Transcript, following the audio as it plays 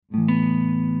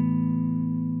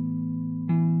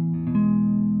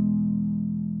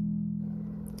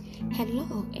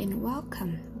Hello and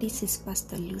welcome. This is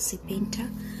Pastor Lucy Painter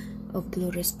of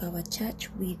Glorious Power Church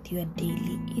with your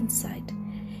daily insight.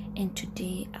 And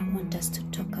today I want us to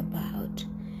talk about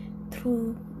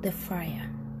through the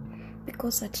fire.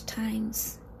 Because at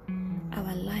times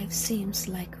our life seems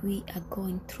like we are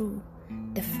going through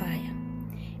the fire.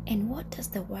 And what does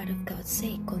the Word of God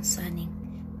say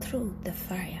concerning through the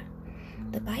fire?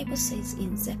 The Bible says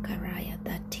in Zechariah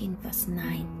 13 verse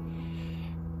 9,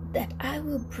 that I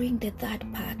will bring the third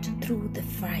part through the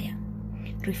fire,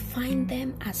 refine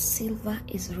them as silver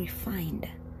is refined,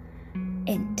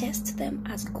 and test them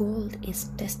as gold is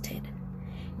tested.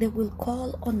 They will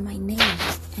call on my name,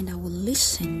 and I will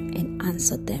listen and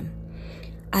answer them.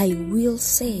 I will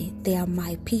say they are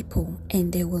my people,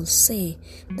 and they will say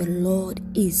the Lord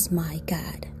is my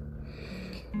God.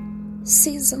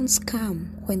 Seasons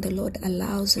come when the Lord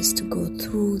allows us to go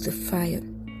through the fire.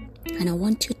 And I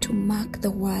want you to mark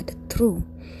the word through,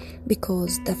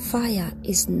 because the fire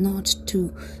is not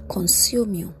to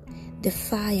consume you. The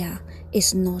fire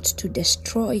is not to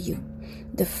destroy you.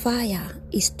 The fire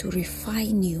is to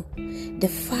refine you. The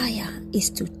fire is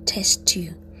to test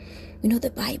you. You know,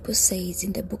 the Bible says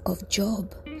in the book of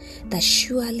Job that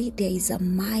surely there is a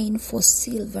mine for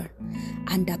silver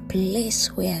and a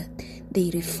place where they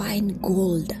refine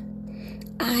gold.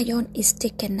 Iron is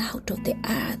taken out of the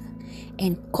earth,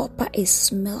 and copper is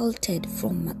smelted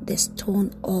from the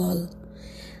stone ore.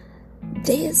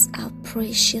 These are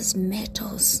precious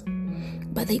metals,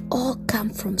 but they all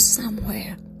come from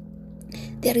somewhere.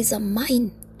 There is a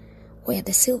mine where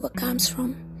the silver comes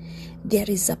from. There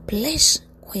is a place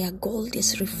where gold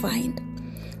is refined.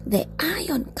 The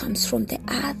iron comes from the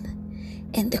earth,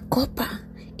 and the copper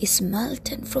is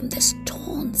melted from the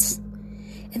stones.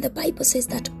 And the Bible says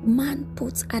that man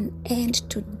puts an end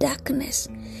to darkness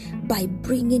by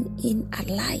bringing in a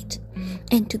light.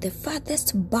 And to the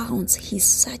farthest bounds he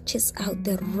searches out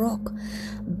the rock,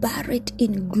 buried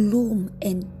in gloom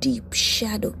and deep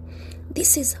shadow.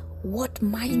 This is what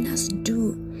miners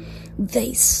do.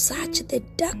 They search the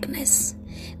darkness.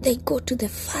 They go to the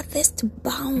farthest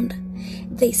bound.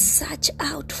 They search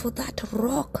out for that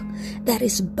rock that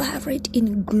is buried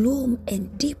in gloom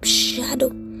and deep shadow.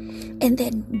 And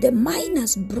then the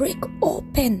miners break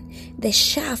open the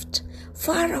shaft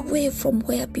far away from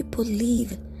where people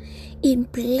live, in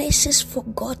places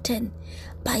forgotten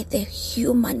by the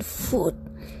human foot.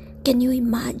 Can you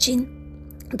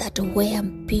imagine that where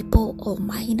people or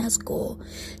miners go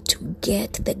to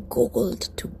get the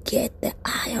gold, to get the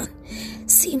iron,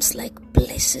 seems like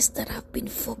places that have been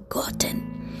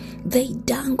forgotten. They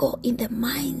dangle in the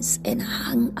mines and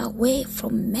hang away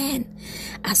from men.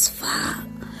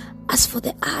 As for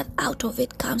the earth, out of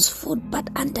it comes food, but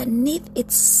underneath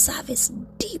its surface,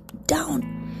 deep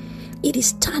down, it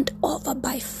is turned over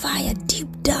by fire.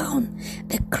 Deep down,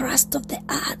 the crust of the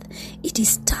earth, it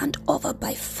is turned over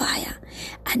by fire,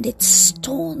 and its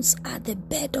stones are the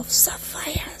bed of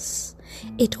sapphires.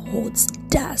 It holds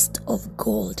dust of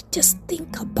gold. Just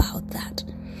think about that.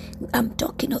 I'm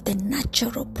talking of the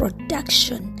natural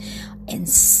production and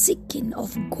seeking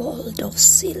of gold, of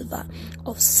silver,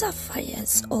 of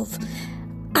sapphires, of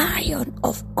iron,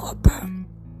 of copper.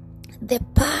 The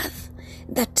path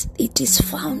that it is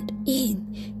found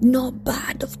in, no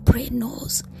bird of prey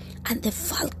knows, and the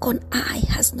falcon eye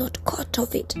has not caught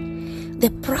of it.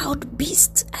 The proud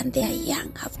beasts and their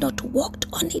young have not walked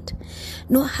on it,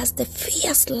 nor has the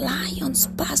fierce lions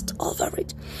passed over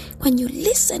it. When you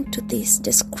listen to these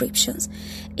descriptions,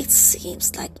 it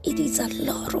seems like it is a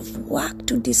lot of work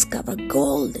to discover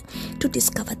gold, to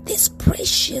discover these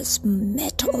precious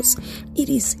metals. It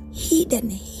is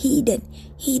hidden.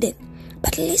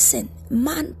 But listen,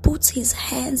 man puts his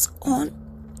hands on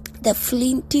the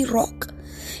flinty rock.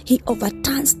 He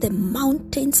overturns the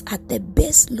mountains at the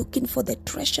base looking for the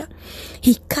treasure.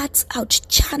 He cuts out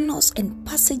channels and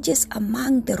passages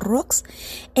among the rocks,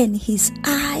 and his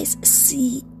eyes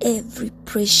see every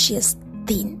precious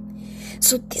thing.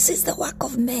 So this is the work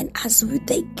of men as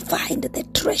they find the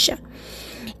treasure.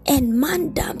 And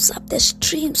man dams up the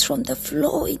streams from the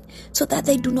flowing so that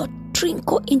they do not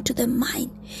trickle into the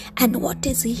mine. And what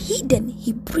is hidden,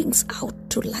 he brings out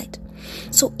to light.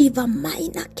 So if a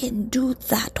miner can do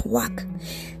that work,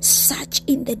 search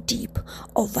in the deep,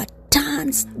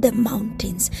 overturns the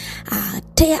mountains,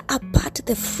 tear apart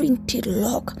the flinty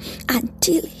rock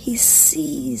until he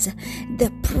sees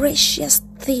the precious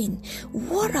thing,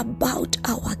 what about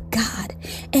our God?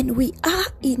 And we are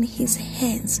in his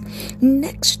hands.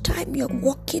 Next time you're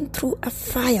walking through a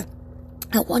fire,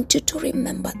 I want you to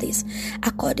remember this.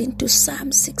 According to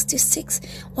Psalm 66,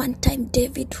 one time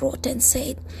David wrote and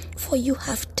said, "For you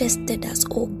have tested us,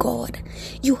 oh God.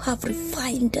 You have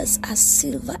refined us as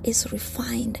silver is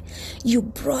refined. You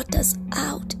brought us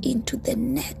out into the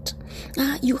net.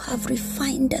 You have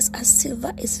refined us as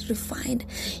silver is refined.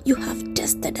 You have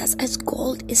tested us as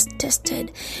gold is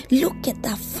tested. Look at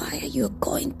that fire you're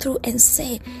going through and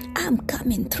say, I'm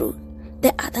coming through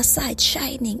the other side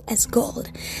shining as gold.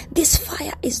 This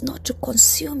fire is not to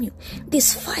consume you.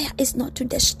 This fire is not to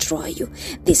destroy you.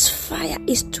 This fire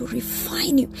is to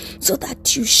refine you so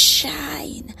that you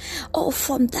shine. Oh,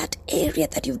 from that area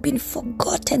that you've been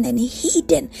forgotten and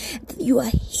hidden, your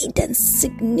hidden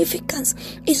significance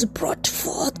is brought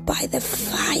forth by the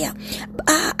fire,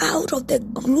 out of the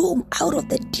gloom, out of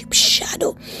the deep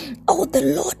shadow. Oh, the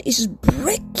Lord is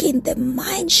breaking the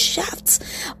mine shafts.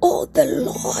 Oh, the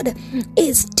Lord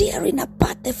is tearing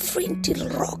apart the flinty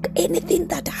rock, anything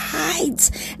that hides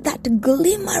that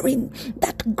glimmering,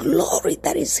 that glory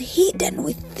that is hidden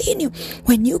within you.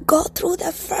 When you go through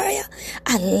the fire,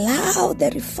 allow the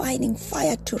refining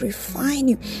fire to refine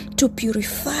you, to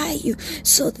purify you,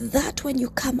 so that when you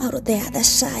come out of the other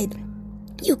side,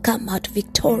 you come out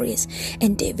victorious.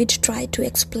 And David tried to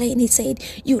explain. He said,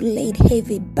 you laid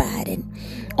heavy burden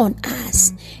on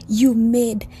us. You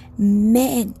made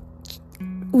men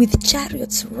with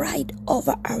chariots ride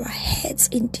over our heads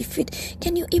in defeat.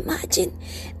 Can you imagine?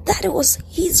 That was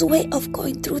his way of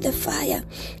going through the fire.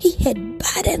 He had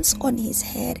burdens on his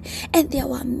head, and there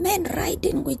were men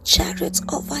riding with chariots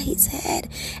over his head.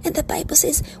 And the Bible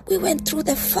says, we went through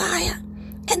the fire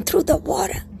and through the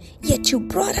water, yet you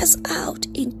brought us out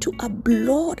into a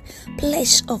broad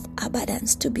place of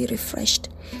abundance to be refreshed.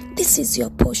 This is your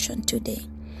portion today.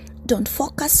 Don't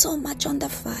focus so much on the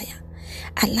fire.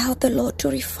 Allow the Lord to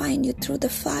refine you through the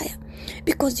fire,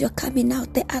 because you're coming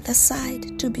out the other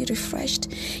side to be refreshed.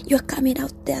 You're coming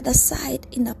out the other side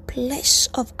in a place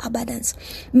of abundance.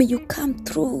 May you come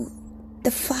through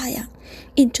the fire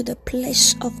into the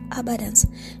place of abundance,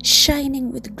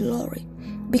 shining with glory,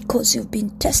 because you've been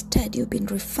tested, you've been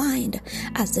refined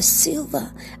as the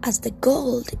silver, as the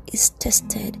gold is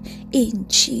tested, in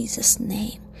Jesus'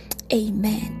 name.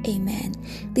 Amen. Amen.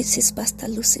 This is Pastor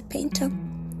Lucy Painter,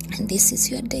 and this is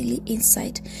your daily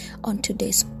insight on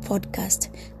today's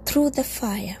podcast. Through the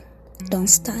fire. Don't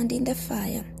stand in the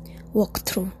fire. Walk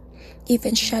through.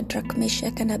 Even Shadrach,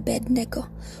 Meshach, and Abednego,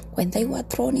 when they were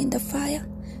thrown in the fire,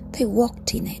 they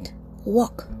walked in it.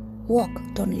 Walk.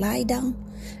 Don't lie down.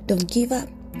 Don't give up.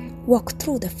 Walk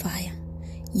through the fire.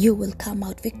 You will come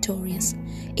out victorious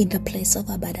in the place of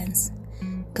abundance.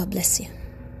 God bless you.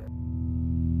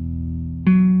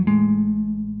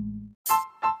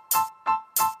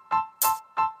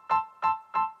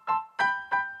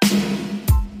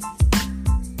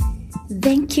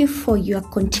 Thank you for your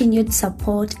continued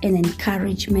support and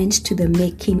encouragement to the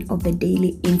making of the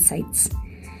Daily Insights,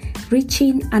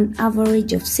 reaching an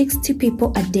average of 60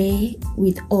 people a day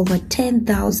with over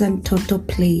 10,000 total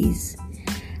plays.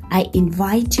 I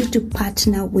invite you to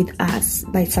partner with us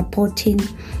by supporting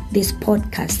this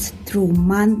podcast through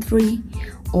monthly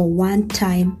or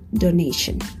one-time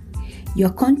donation.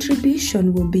 Your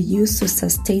contribution will be used to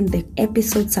sustain the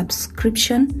episode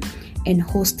subscription and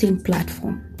hosting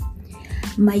platform.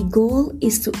 My goal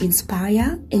is to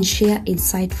inspire and share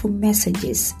insightful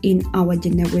messages in our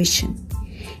generation,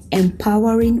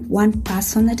 empowering one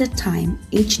person at a time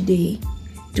each day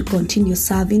to continue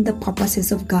serving the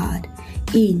purposes of God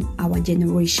in our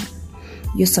generation.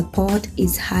 Your support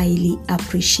is highly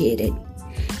appreciated.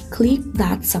 Click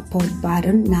that support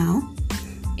button now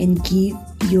and give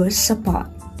your support.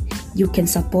 You can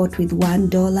support with $1,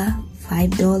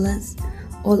 $5,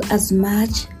 or as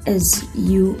much as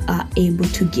you are able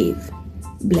to give.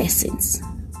 Blessings.